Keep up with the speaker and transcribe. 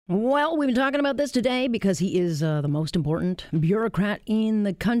Well, we've been talking about this today because he is the most important bureaucrat in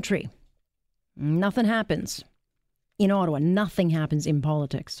the country. Nothing happens in Ottawa. Nothing happens in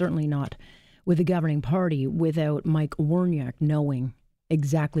politics, certainly not with the governing party, without Mike Werniak knowing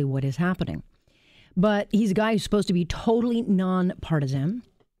exactly what is happening. But he's a guy who's supposed to be totally nonpartisan.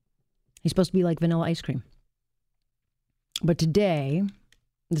 He's supposed to be like vanilla ice cream. But today,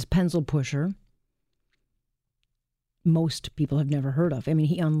 this pencil pusher, most people have never heard of. I mean,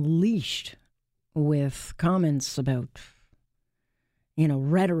 he unleashed with comments about,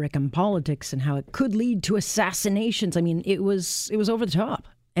 rhetoric and politics and how it could lead to assassinations. I mean, it was over the top.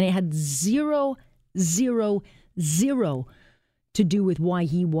 And it had zero to do with why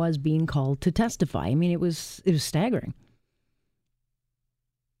he was being called to testify. I mean, it was staggering.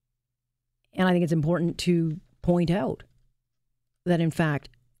 And I think it's important to point out that, in fact,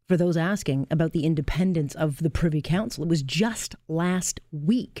 for those asking about the independence of the Privy Council, it was just last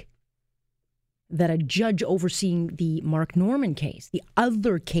week that a judge overseeing the Mark Norman case, the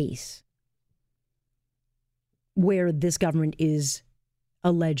other case where this government is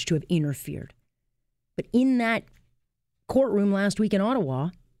alleged to have interfered. But in that courtroom last week in Ottawa,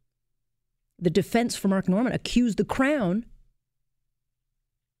 the defense for Mark Norman accused the Crown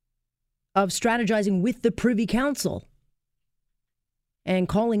of strategizing with the Privy Council and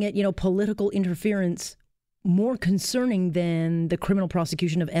calling it, political interference more concerning than the criminal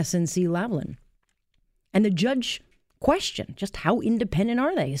prosecution of SNC Lavalin. And the judge questioned just how independent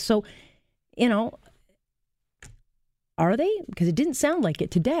are they? So, are they? Because it didn't sound like it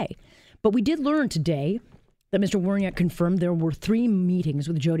today. But we did learn today that Mr. Werniak confirmed there were 3 meetings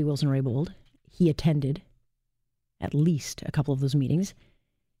with Jody Wilson-Raybould. He attended at least a couple of those meetings.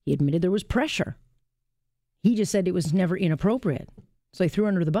 He admitted there was pressure. He just said it was never inappropriate. So he threw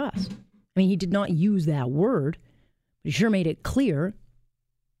under the bus. I mean, he did not use that word, but he sure made it clear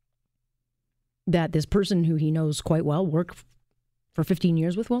that this person who he knows quite well, worked for 15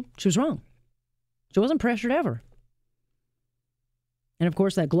 years with, well, she was wrong. She wasn't pressured ever. And of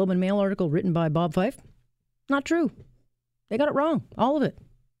course, that Globe and Mail article written by Bob Fife, not true. They got it wrong, all of it.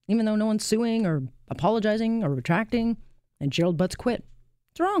 Even though no one's suing or apologizing or retracting, and Gerald Butts quit.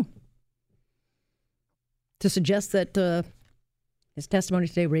 It's wrong. To suggest that his testimony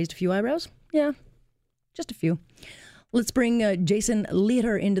today raised a few eyebrows? Yeah, just a few. Let's bring Jason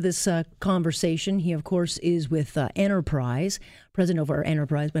Lehter into this conversation. He, of course, is with Enterprise, president over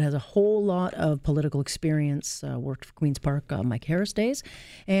Enterprise, but has a whole lot of political experience, worked for Queen's Park, Mike Harris days,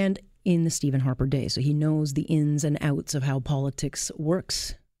 and in the Stephen Harper days. So he knows the ins and outs of how politics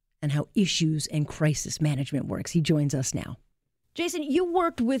works and how issues and crisis management works. He joins us now. Jason, you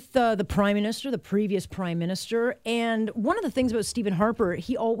worked with the Prime Minister, the previous Prime Minister, and one of the things about Stephen Harper,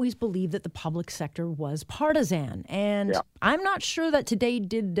 he always believed that the public sector was partisan, and I'm not sure that today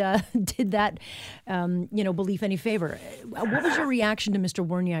did that belief any favor. What was your reaction to Mr.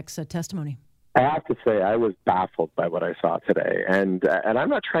 Werniak's testimony? I have to say I was baffled by what I saw today, and I'm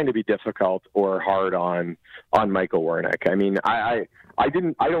not trying to be difficult or hard on Michael Werniak. I mean, I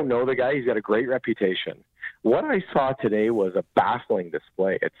don't know the guy. He's got a great reputation. What I saw today was a baffling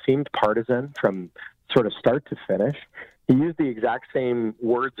display. It seemed partisan from sort of start to finish. He used the exact same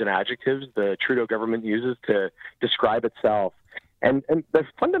words and adjectives the Trudeau government uses to describe itself. And the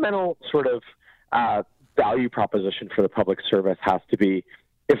fundamental sort of value proposition for the public service has to be,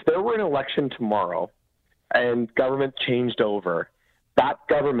 if there were an election tomorrow and government changed over, that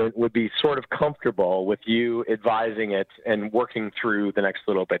government would be sort of comfortable with you advising it and working through the next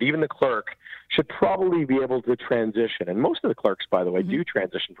little bit. Even the clerk should probably be able to transition. And most of the clerks, by the way, do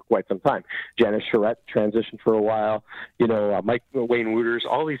transition for quite some time. Janice Charette transitioned for a while, Mike Wayne Wooters,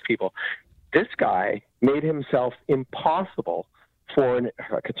 all these people. This guy made himself impossible for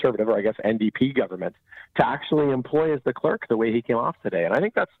a conservative, or I guess NDP government, to actually employ as the clerk the way he came off today. And I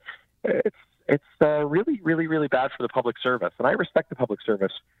think it's really, really, really bad for the public service. And I respect the public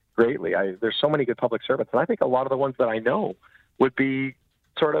service greatly. There's so many good public servants. And I think a lot of the ones that I know would be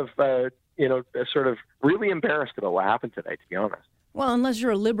sort of really embarrassed about what happened today, to be honest. Well, unless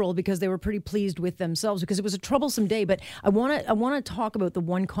you're a Liberal, because they were pretty pleased with themselves, because it was a troublesome day. But I want to talk about the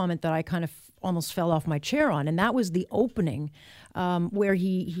one comment that I kind of almost fell off my chair on, and that was the opening, where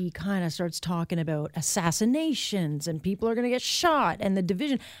he kind of starts talking about assassinations and people are going to get shot and the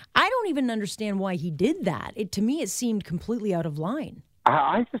division. I don't even understand why he did that. To me, it seemed completely out of line.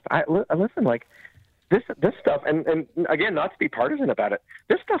 Listen, like, This stuff, and again, not to be partisan about it,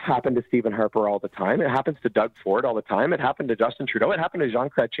 this stuff happened to Stephen Harper all the time. It happens to Doug Ford all the time. It happened to Justin Trudeau. It happened to Jean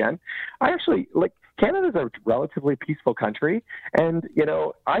Chrétien. Canada's a relatively peaceful country, and,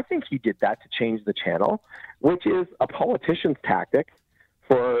 I think he did that to change the channel, which is a politician's tactic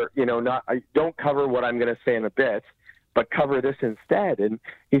for, not, I don't cover what I'm going to say in a bit, but cover this instead. And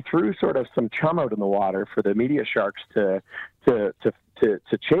he threw sort of some chum out in the water for the media sharks to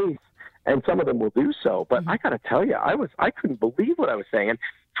chase. And some of them will do so. But I got to tell you, I couldn't believe what I was saying. And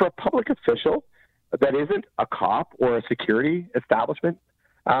for a public official that isn't a cop or a security establishment,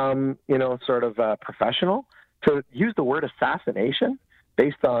 sort of a professional, to use the word assassination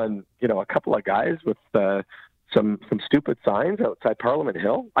based on, a couple of guys with some stupid signs outside Parliament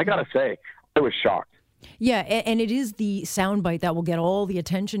Hill, I got to say, I was shocked. Yeah, and it is the soundbite that will get all the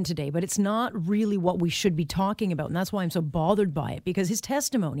attention today, but it's not really what we should be talking about, and that's why I'm so bothered by it, because his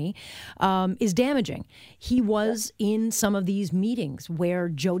testimony is damaging. He was in some of these meetings where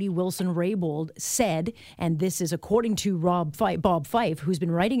Jody Wilson-Raybould said, and this is according to Bob Fife, who's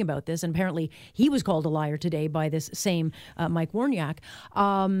been writing about this, and apparently he was called a liar today by this same Mike Warniak.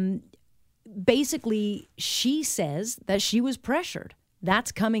 Basically, she says that she was pressured.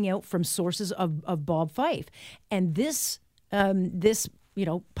 That's coming out from sources of Bob Fife. And this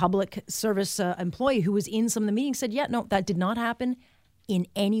public service employee who was in some of the meetings said, yeah, no, that did not happen in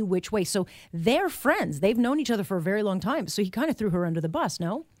any which way. So they're friends. They've known each other for a very long time. So he kind of threw her under the bus,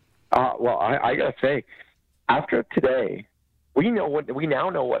 no? Well, I got to say, after today, we now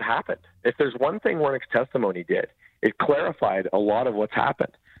know what happened. If there's one thing Warnick's testimony did, it clarified a lot of what's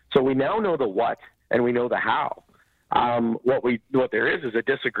happened. So we now know the what and we know the how. What there is a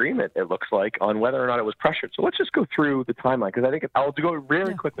disagreement, it looks like, on whether or not it was pressured. So let's just go through the timeline, because I think I'll go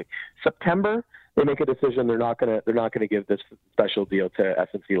really quickly. September, they make a decision they're not going to give this special deal to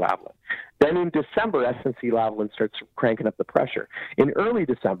SNC-Lavalin. Then in December, SNC-Lavalin starts cranking up the pressure. In early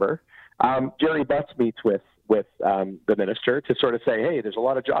December, Jerry Butts meets with the minister to sort of say, hey, there's a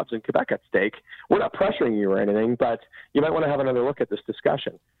lot of jobs in Quebec at stake. We're not pressuring you or anything, but you might want to have another look at this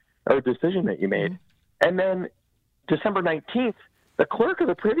discussion or decision that you made. And then December 19th, the clerk of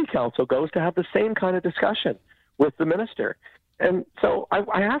the Privy Council goes to have the same kind of discussion with the minister. And so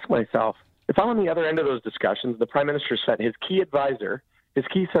I ask myself, if I'm on the other end of those discussions, the Prime Minister sent his key advisor, his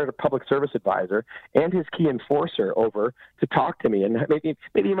key sort of public service advisor, and his key enforcer over to talk to me. And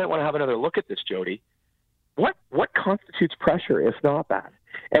maybe you might want to have another look at this, Jody. What constitutes pressure if not that?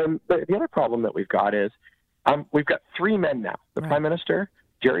 And the other problem that we've got is we've got three men now, the Prime Minister,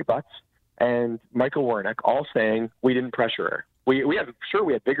 Jerry Butts, and Michael Warnick, all saying we didn't pressure her. We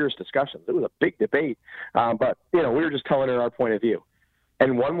had vigorous discussions. It was a big debate, but we were just telling her our point of view.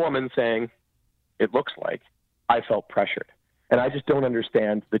 And one woman saying, it looks like I felt pressured. And I just don't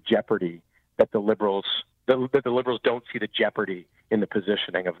understand the jeopardy that the Liberals don't see the jeopardy in the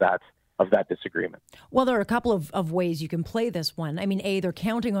positioning of that disagreement. Well, there are a couple of ways you can play this one. I mean, they're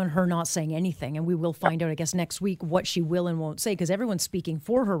counting on her not saying anything, and we will find out, I guess, next week what she will and won't say, because everyone's speaking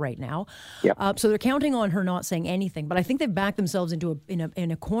for her right now. Yep. So they're counting on her not saying anything. But I think they've backed themselves into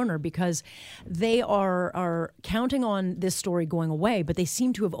a corner, because they are counting on this story going away, but they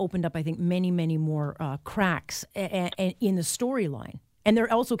seem to have opened up, I think, many, many more cracks in the storyline. And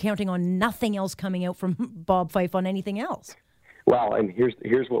they're also counting on nothing else coming out from Bob Fife on anything else. Well, and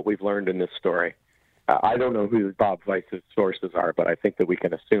here's what we've learned in this story. I don't know who Bob Fife's sources are, but I think that we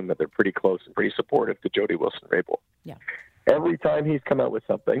can assume that they're pretty close and pretty supportive to Jody Wilson-Raybould. Yeah. Every time he's come out with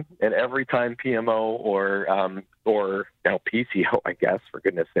something, and every time PMO or now PCO, I guess, for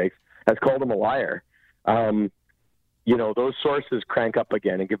goodness sakes, has called him a liar, those sources crank up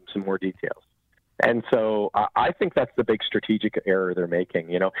again and give him some more details. And so I think that's the big strategic error they're making.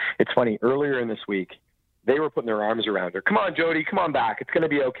 It's funny, earlier in this week, they were putting their arms around her. Come on, Jody, come on back. It's going to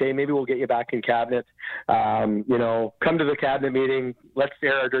be okay. Maybe we'll get you back in cabinet. Come to the cabinet meeting. Let's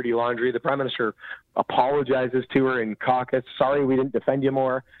air our dirty laundry. The Prime Minister apologizes to her in caucus. Sorry, we didn't defend you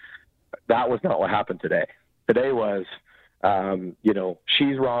more. That was not what happened today. Today was,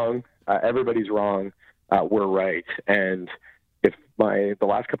 she's wrong. Everybody's wrong. We're right. And if the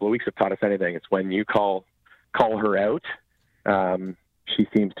last couple of weeks have taught us anything, it's when you call her out, she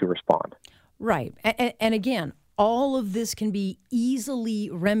seems to respond. Right. And again, all of this can be easily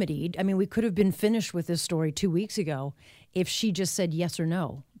remedied. I mean, we could have been finished with this story 2 weeks ago if she just said yes or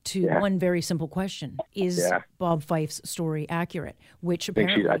no to one very simple question. Is Bob Fife's story accurate? Which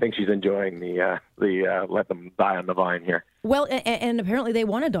apparently... I think she's enjoying the let them die on the vine here. Well, and apparently they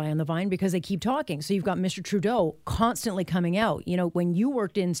want to die on the vine because they keep talking. So you've got Mr. Trudeau constantly coming out. When you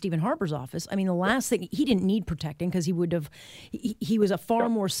worked in Stephen Harper's office, I mean, the last thing, he didn't need protecting because he was a far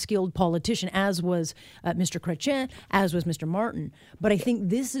more skilled politician, as was Mr. Chrétien, as was Mr. Martin. But I think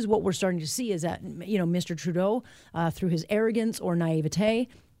this is what we're starting to see is that, Mr. Trudeau, through his arrogance or naivete,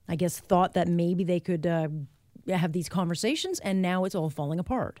 I guess, thought that maybe they could have these conversations, and now it's all falling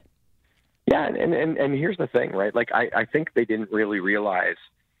apart. Yeah, and here's the thing, right? Like I think they didn't really realize.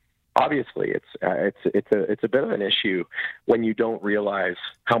 Obviously, it's a bit of an issue when you don't realize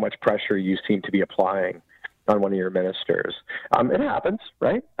how much pressure you seem to be applying on one of your ministers. It happens,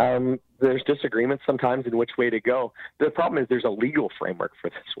 right? There's disagreements sometimes in which way to go. The problem is there's a legal framework for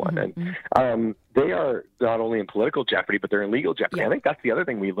this one, and they are not only in political jeopardy, but they're in legal jeopardy. Yeah. I think that's the other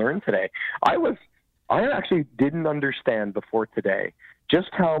thing we learned today. I actually didn't understand before today just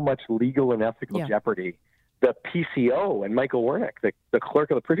how much legal and ethical jeopardy the PCO and Michael Wernick, the clerk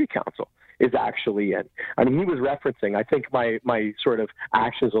of the Privy Council, is actually in. I mean, he was referencing, I think my sort of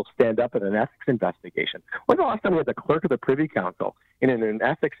actions will stand up in an ethics investigation. When's the last time we had the clerk of the Privy Council in an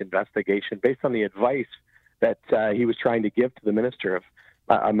ethics investigation based on the advice that he was trying to give to the minister of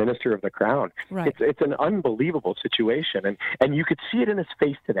a minister of the crown? Right. It's an unbelievable situation, and you could see it in his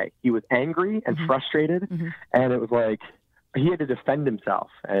face today. He was angry and frustrated, and it was like he had to defend himself,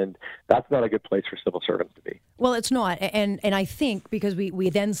 and that's not a good place for civil servants to be. Well, it's not, and I think because we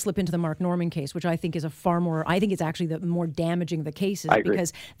then slip into the Mark Norman case, which I think is I think it's actually the more damaging of the cases,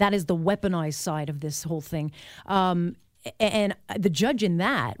 because that is the weaponized side of this whole thing. And the judge in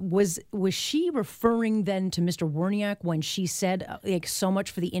that, was she referring then to Mr. Werniak when she said like so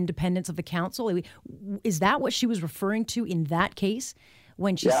much for the independence of the council? Is that what she was referring to in that case?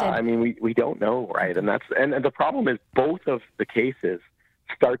 When she said, I mean, we don't know, right? And the problem is both of the cases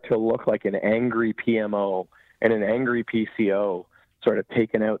start to look like an angry PMO and an angry PCO sort of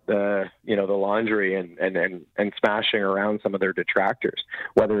taking out the laundry and smashing around some of their detractors,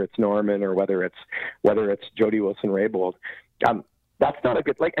 whether it's Norman or whether it's Jody Wilson-Raybould. That's not a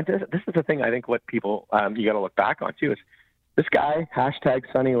good, and this is the thing I think what people you got to look back on too is this guy, hashtag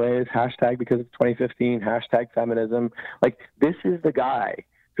Sunny Ways, hashtag because it's 2015, hashtag feminism. Like, this is the guy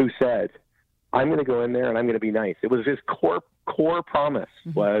who said, I'm going to go in there and I'm going to be nice. It was his core promise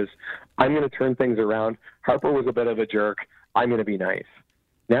was, I'm going to turn things around. Harper was a bit of a jerk. I'm going to be nice.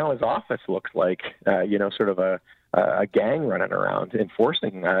 Now his office looks like, sort of a gang running around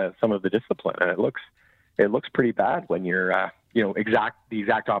enforcing some of the discipline. And it looks pretty bad when you're, the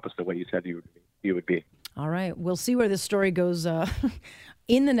exact opposite of what you said you would be. All right. We'll see where this story goes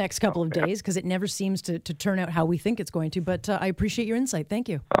in the next couple of days, because it never seems to turn out how we think it's going to. But I appreciate your insight. Thank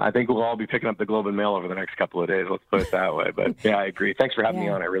you. I think we'll all be picking up the Globe and Mail over the next couple of days. Let's put it that way. But yeah, I agree. Thanks for having me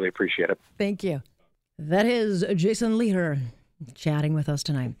on. I really appreciate it. Thank you. That is Jason Lehrer chatting with us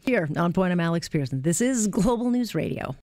tonight. Here on Point, I'm Alex Pearson. This is Global News Radio.